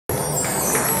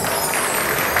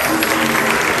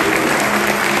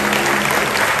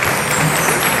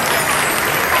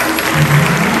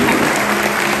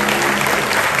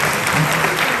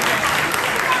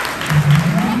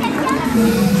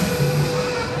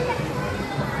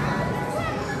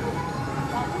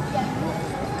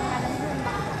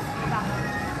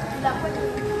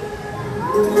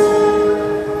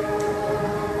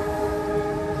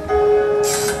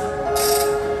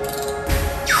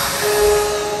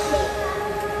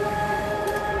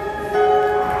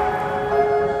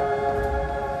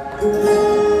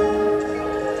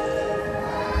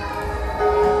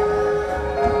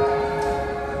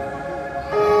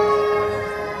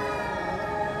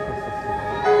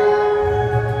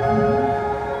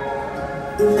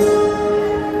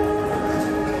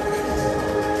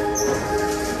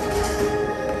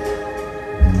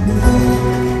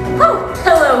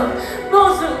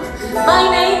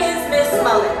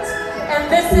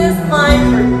is my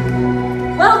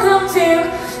crew. Welcome to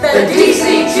the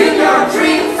Disney Junior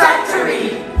Dream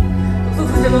Factory. Vous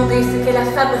vous demandez ce qu'est la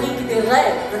fabrique des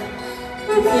rêves?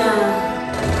 Eh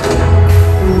bien...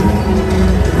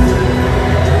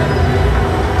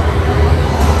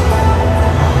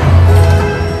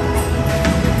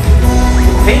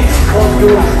 Think of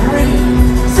your dream.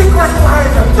 C'est quoi ton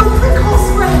rêve? Ton plus grand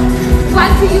souhait? What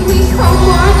do you wish for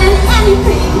more than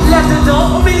anything?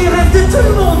 Là-dedans, on met les rêves de tout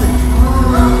le monde.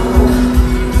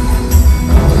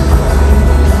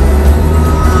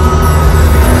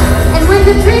 And when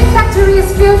the dream factory is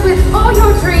filled with all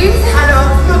your dreams, Alors,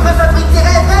 notre fabrique des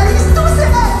rêves réalise tous ses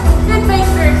rêves. it makes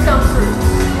dreams come true.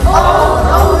 All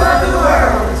over the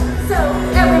world. So,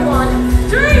 everyone,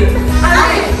 dream!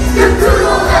 Allez, que tout le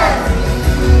monde rêve.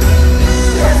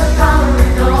 There's a power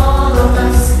in all of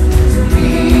us to be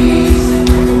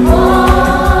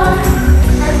more.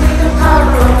 And with the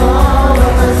power of all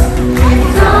of us, in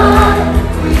God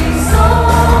we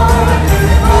soar.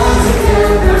 All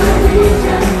together we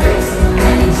can face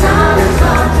any challenge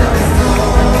not just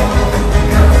more.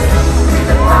 'Cause with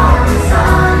the power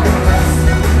inside of us,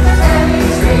 any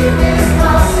dream is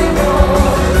possible.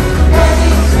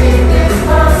 Any dream is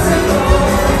possible.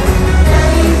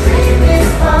 Any dream is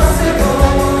possible.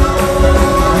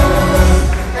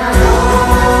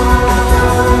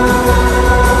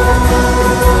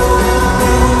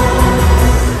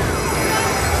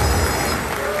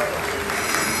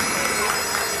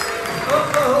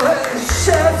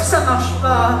 Chef, ça marche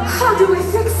pas. how do we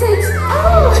fix it?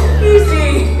 Oh,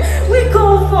 easy. We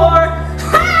go for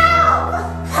help!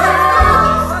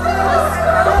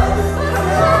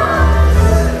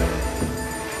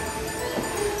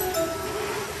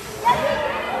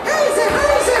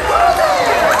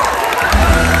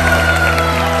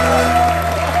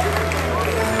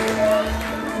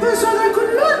 Besoin d'un coup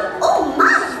de main? Oh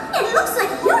my! It looks like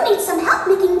you need some help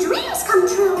making dreams come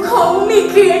true. Oh,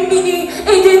 Mickey and Minnie,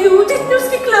 aidez-nous, dites-nous ce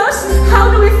qui cloche.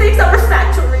 How do we fix our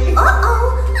factory?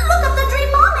 Uh-oh! Look at the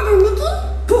dreamometer, Mickey.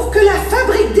 Pour que la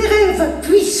fabrique des rêves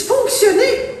puisse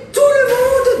fonctionner, tout le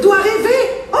monde doit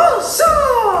rêver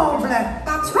ensemble.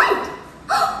 That's right.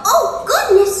 Oh,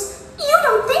 goodness! You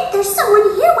don't think there's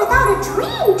someone here without a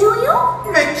dream, do you?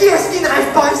 Mais qui est-ce qui ne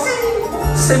rêve pas ici?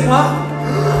 C'est moi.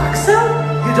 Axel,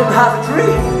 you don't have a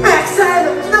dream. Mais Axel,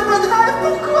 tu n'as pas de rêve,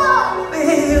 pourquoi?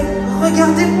 Mais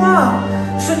regardez-moi,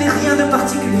 je n'ai rien de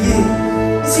particulier.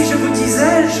 Si je vous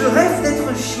disais, je rêve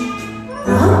d'être chic.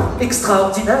 Hein?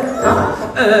 Extraordinaire.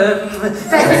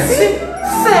 Fancy.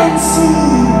 Fancy.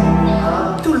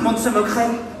 Tout le monde se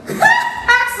moquerait.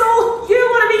 Axel, you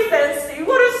want to be fancy.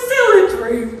 What a silly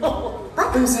dream.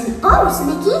 Buttons and bows,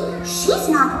 Mickey. She's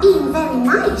not being very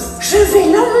nice. Je vais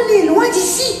l'emmener loin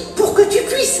d'ici pour que tu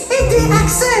puisses aider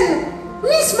Axel.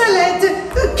 Miss Mallette,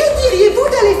 que diriez-vous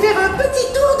d'aller faire un petit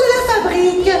tour de la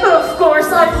fabrique? Of course,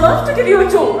 I'd love to give you a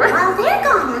tour. While they're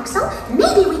gone, Axel,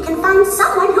 maybe we can find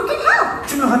someone who can help.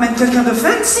 Tu me ramènes quelqu'un de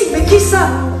fancy, mais qui ça?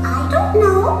 I don't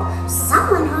know.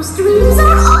 Someone whose dreams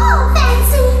are all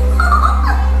fancy.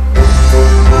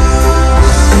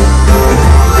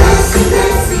 Fancy,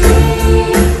 fancy.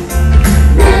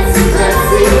 Fancy,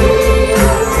 fancy.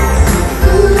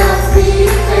 Who loves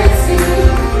being fancy?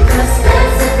 'Cause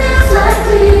fancy feels like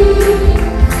me.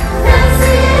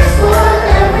 Fancy is for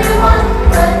everyone,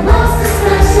 but most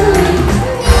especially me.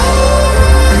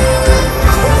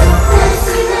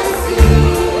 Fancy, fancy.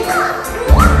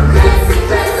 Fancy,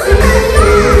 fancy.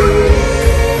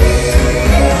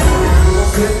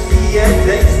 Ce qui est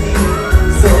fancy,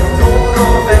 sors ton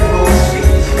envers chic.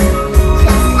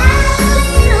 Just add a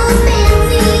little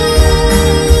fancy.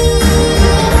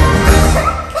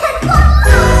 And voila!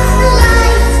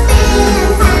 Life's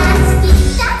fantastic.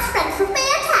 That's French for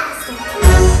fantastic.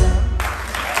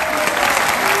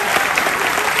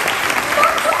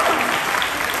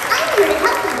 I'm here to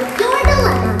help you with your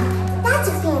dilemma. That's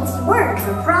a fancy word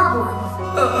for problem.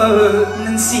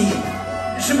 Nancy,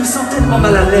 je me sens tellement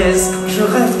mal à l'aise quand je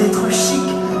rêve d'être chic,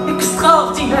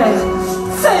 extraordinaire,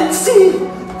 fancy,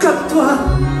 comme toi.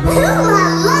 Ooh la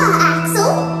la,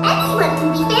 Axel. Anyone can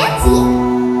be fancy.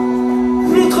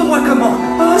 Montre-moi comment,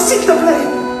 oh, s'il te plaît.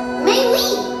 Mais oui,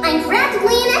 I'm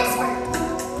practically an expert.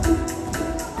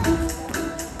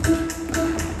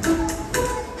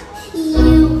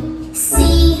 You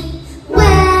see,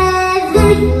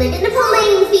 whether you live in a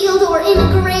playing field or in a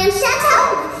grand chateau,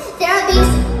 there are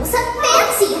basic rules of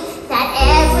fancy that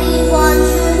everyone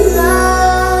should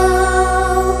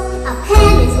know. A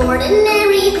pen is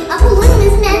ordinary, a balloon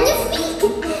is magnifique,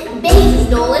 beige is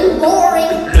dull and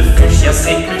boring. Le fuchsia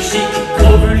c'est plus chic,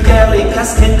 trop vulgaire les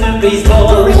casquettes de The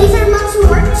baseball. rays are much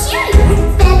more cheery,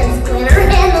 feathers glitter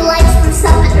and the lights spruce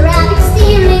up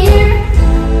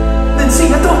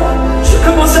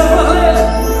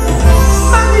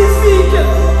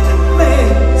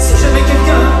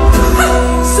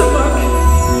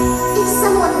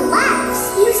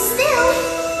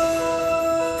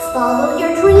follow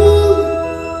your dream.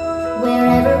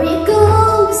 Wherever it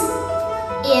goes,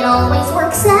 it always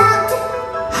works out.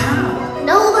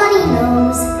 Nobody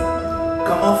knows.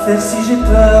 Comment faire si j'ai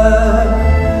peur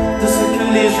de ce que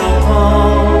les gens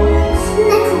pensent?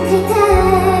 N'aie qu'un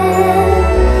critère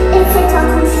et fais-toi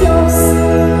confiance.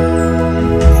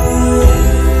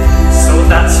 So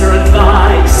that's your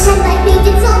advice. And I think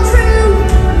it's all true.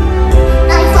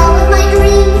 I followed my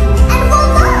dream, and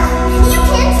voila, you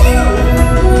can too.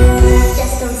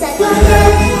 Just don't second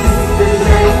guess.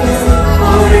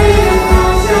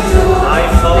 I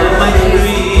follow my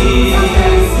dream.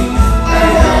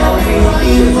 And all will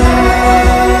be well.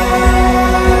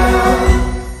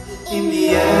 In the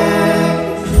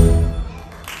end.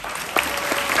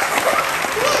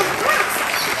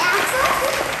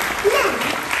 Now,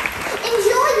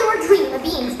 enjoy your dream of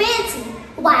being fancy,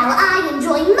 while I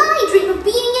enjoy my dream of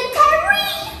being in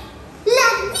Paris, la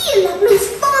ville la plus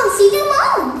fancy du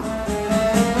monde.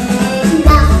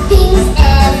 Nothing's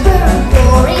ever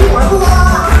boring or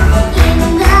blah in the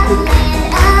land of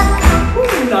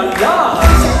Ooh la la!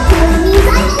 Chateau means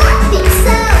I'm laughing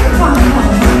so.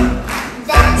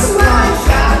 That's why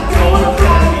Chateau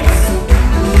Paris.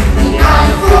 The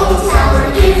Eiffel Tower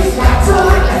is la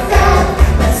Tour Eiffel,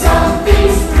 but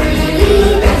something's really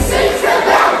makes it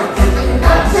rebel. I'm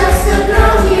not just a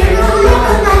girl here, no, you're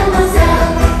a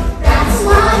mademoiselle. That's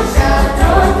why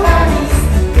Chateau Paris.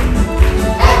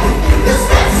 Everything feels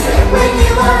fancy when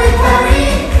you are in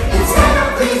Paris. Instead of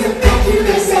please and thank you,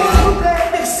 they say.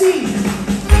 Merci!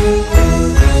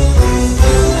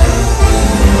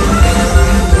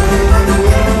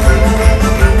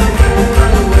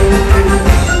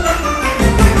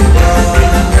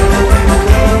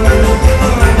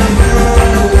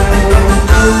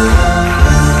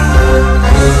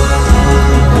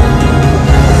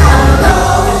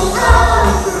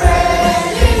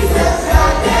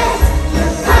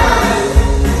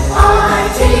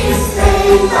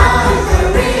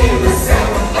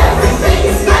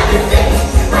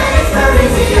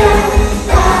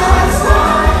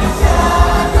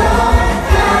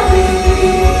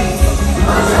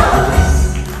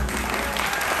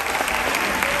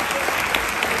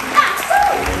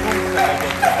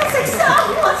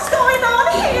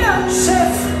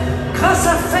 Chef, grâce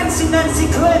à Fancy Nancy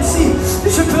Clancy,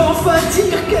 je peux enfin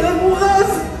dire quel est mon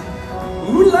rêve.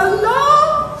 Ouh là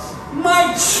là!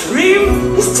 My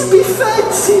dream is to be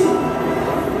fancy.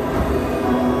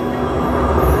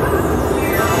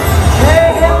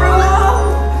 Hey everyone!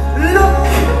 Look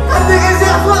at the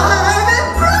réservoir à rêve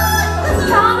and pride! The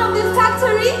sound of this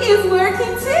factory is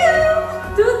working too.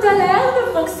 Tout a l'air de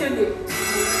fonctionner.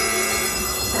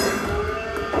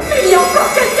 Il y a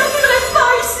encore quelqu'un qui ne reste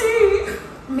pas ici.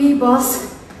 Me, boss.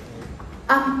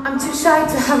 I'm too shy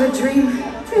to have a dream.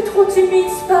 Tu es trop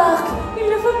timide, Spark. Il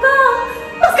ne faut pas.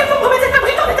 Parce qu'elle compromet cette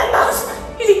fabrique en état de marche.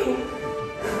 Il est cool.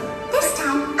 This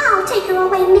time, I'll take her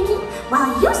away, Mickey,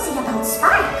 while you see about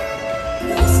Spark.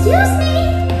 Excuse me,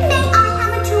 may I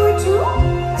have a tour too?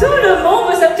 Tout le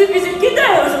monde veut sa petite visite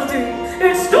guidée aujourd'hui.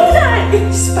 It's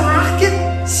today. Spark,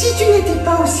 si tu n'étais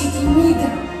pas aussi timide,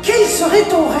 quel serait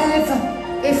ton rêve?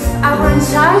 If I weren't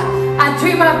shy, I'd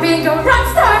dream of being a rock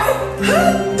star.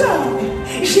 Attends,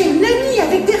 j'ai une amie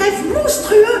avec des rêves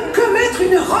monstrueux comme être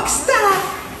une rockstar.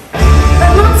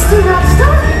 A monster rock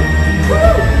star?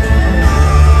 Cool.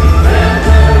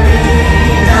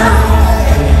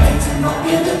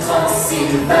 Empire de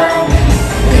Transylvanie,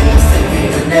 démonstrer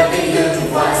de merveilleux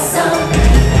poissons.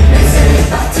 Mais elle est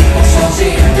partie pour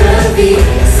changer de vie.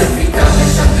 Ce putain de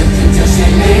choc de culture chez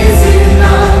les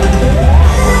humains.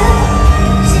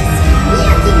 Je suis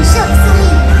bien qu'une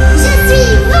chauve-souris. Je suis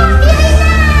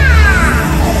Vampirina.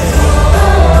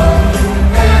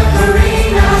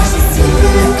 Vampirina, Je suis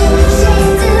le péché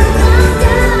de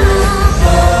Vendôme.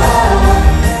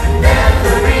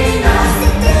 Vampirina,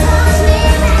 C'est étrange mais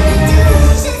pas du tout.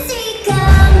 Je suis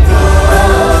comme vous.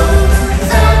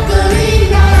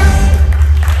 Vampirina.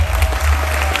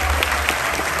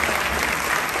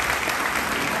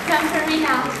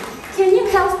 Vampirina, can you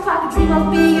help Spark dream of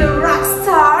being a rock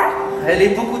star? Elle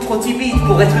est beaucoup trop timide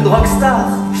pour être une rockstar.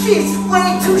 She's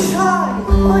way too shy.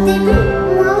 Au début,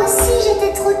 moi aussi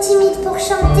j'étais trop timide pour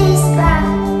chanter, Spark.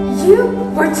 You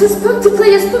were too spooked to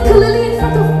play a ukulele in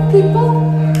front of people?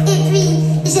 Et puis,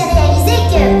 j'ai réalisé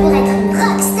que pour être une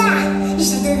rockstar,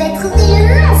 je devais trouver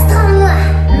le monstre en moi.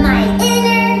 My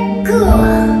inner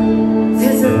ghoul.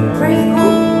 There's a brave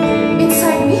moon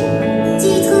inside me.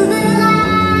 Tu trouveras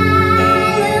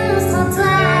le monstre en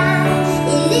toi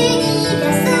et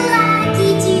l'univers saura qui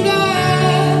tu es.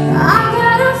 I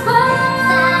gotta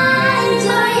Find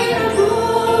your inner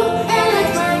ghoul and let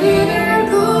my inner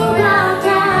ghoul rock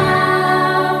out.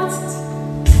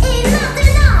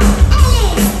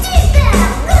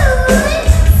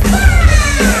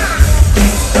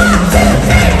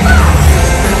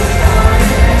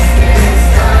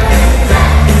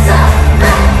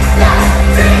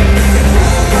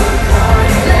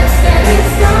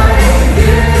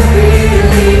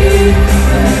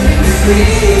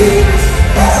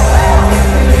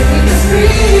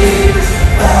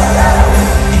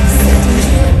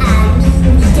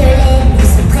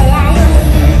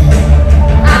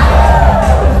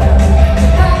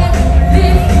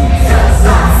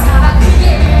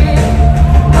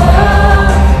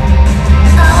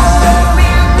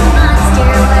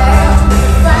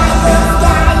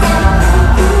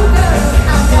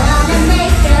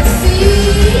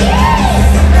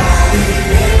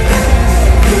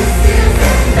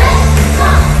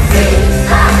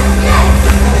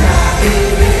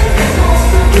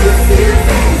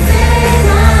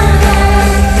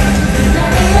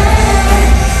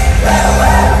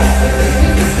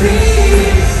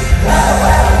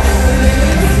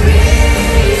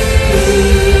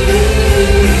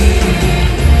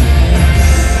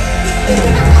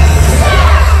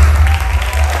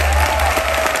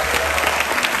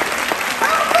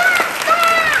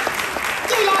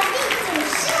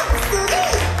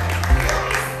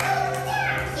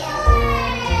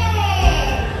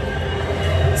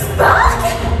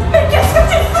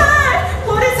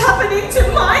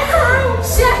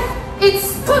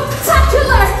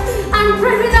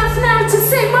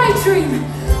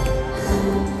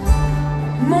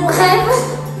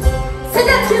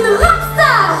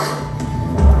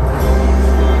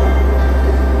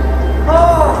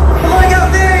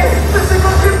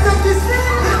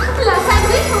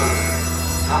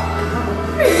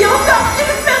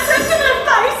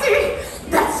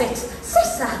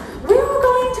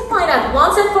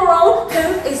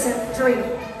 factory.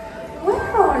 Where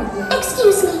are you?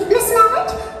 Excuse me, Miss Mallet,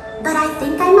 but I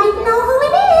think I might know who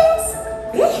it is.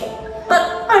 Me? But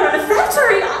I run a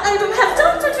factory. I don't have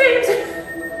time to dream.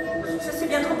 Je suis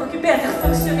bien trop occupée à faire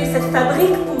fonctionner cette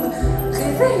fabrique pour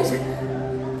rêver.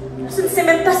 Je ne sais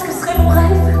même pas ce que serait mon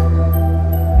rêve.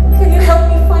 Can you help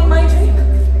me find my dream?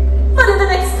 But in the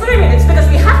next 3 minutes, because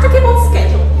we have to keep on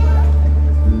schedule.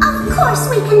 Of course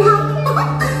we can help.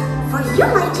 For you,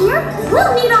 my dear,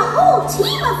 we'll need a whole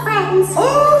team of friends.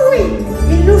 Oh oui,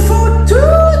 il nous faut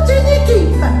toute une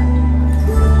équipe.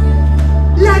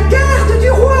 La garde du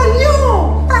roi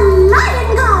lion. The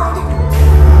Lion Guard.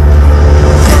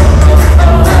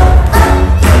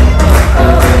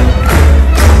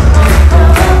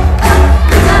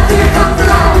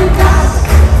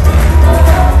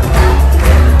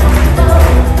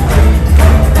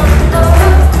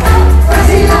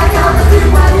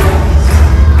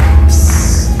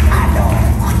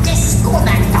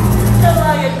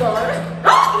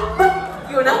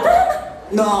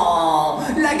 Non,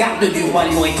 la garde du roi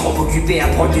lion est trop occupée à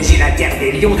protéger la terre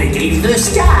des lions des griffes de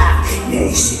Scar.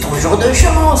 Mais c'est toujours de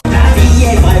chance. La vie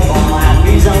est vraiment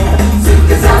amusante.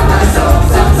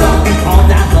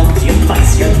 Grande aventure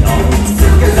passionnante.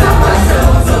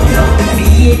 La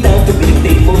vie est un double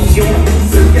d'émotion.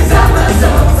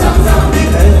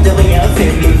 Peur de rien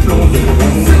fait le plonger.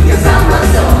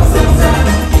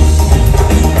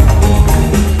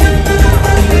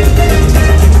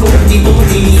 Bondi,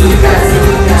 bondi,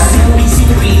 souris,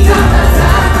 souris,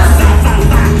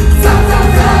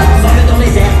 vole dans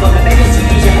les airs comme la belle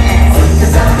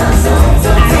oxygène.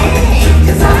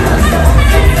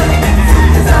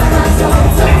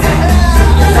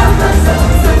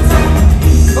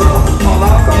 Bon, on va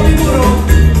encore du boulot.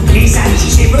 Les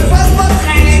amis, j'ai besoin de votre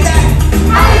aide.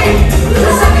 Allez,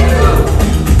 vous savez tout.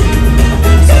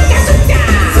 Souka, souka,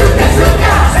 Souka,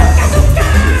 souka. souka, souka,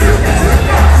 Souka,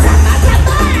 souka. zama,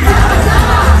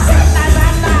 zama, Zama, zama.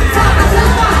 zama, zama, Zama,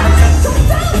 zama. zum,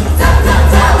 zum, Zam, zam,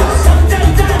 zam. zum, zum,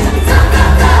 zum, Zam,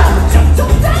 zam, zam. zum,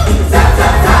 zum, zum, Zam,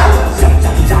 zam, zam. zum,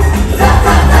 zum, zum. Zam,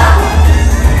 zam, zam.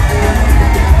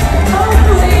 Oh,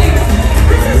 please.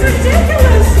 This is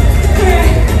ridiculous.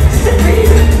 C'est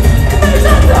terrible. Mais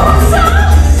j'adore ça.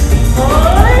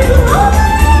 I love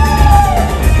it.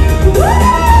 Woo!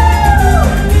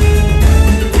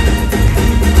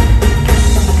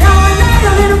 Now I like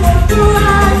a little more to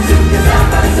ride.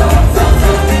 Zama, zam, zam,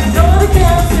 zam. Ignore the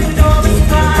chaos, ignore the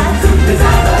strife.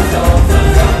 Zama, zam, zam,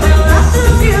 zam. Well, after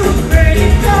you, pretty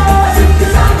tough.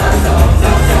 Zama, zam,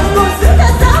 zam, zam. Oh, Zuka,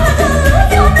 Zama, don't look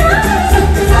your nose.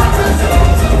 Zama, zam,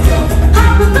 zam, zam.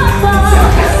 I'm the bubble.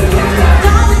 Zuka, zuka.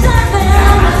 Now it's time for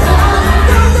Zama, zam.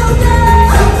 go, go, go.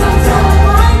 Zam, zam, zam.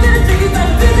 Find your dream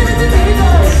and visit the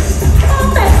dreamer. Oh,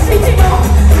 merci, Timon.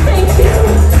 Thank you.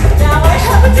 Now I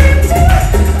have a dream too.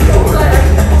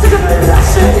 C'est comme un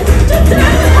lâcher de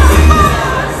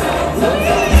terre.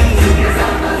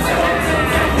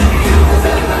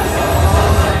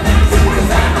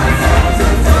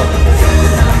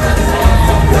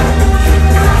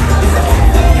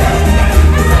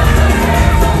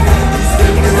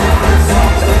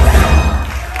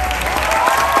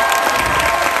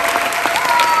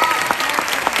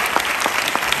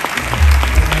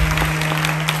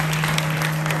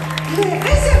 Les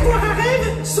réservoirs à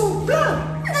rêves sont pleins.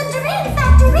 The Dream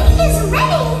Factory is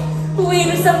ready. Oui,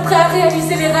 nous sommes prêts à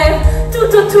réaliser les rêves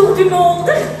tout autour du monde.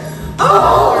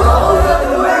 All over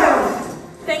the world.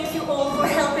 Thank you all for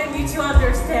helping me to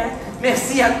understand.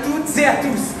 Merci à toutes et à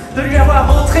tous de lui avoir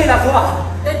montré la voie.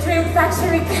 The Dream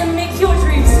Factory can make your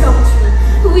dreams come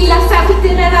true. Oui, la fabrique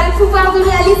des rêves a le pouvoir de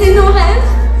réaliser nos rêves.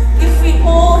 If we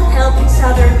all help each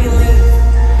other believe.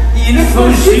 Il faut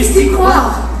juste y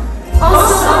croire.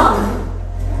 Ensemble,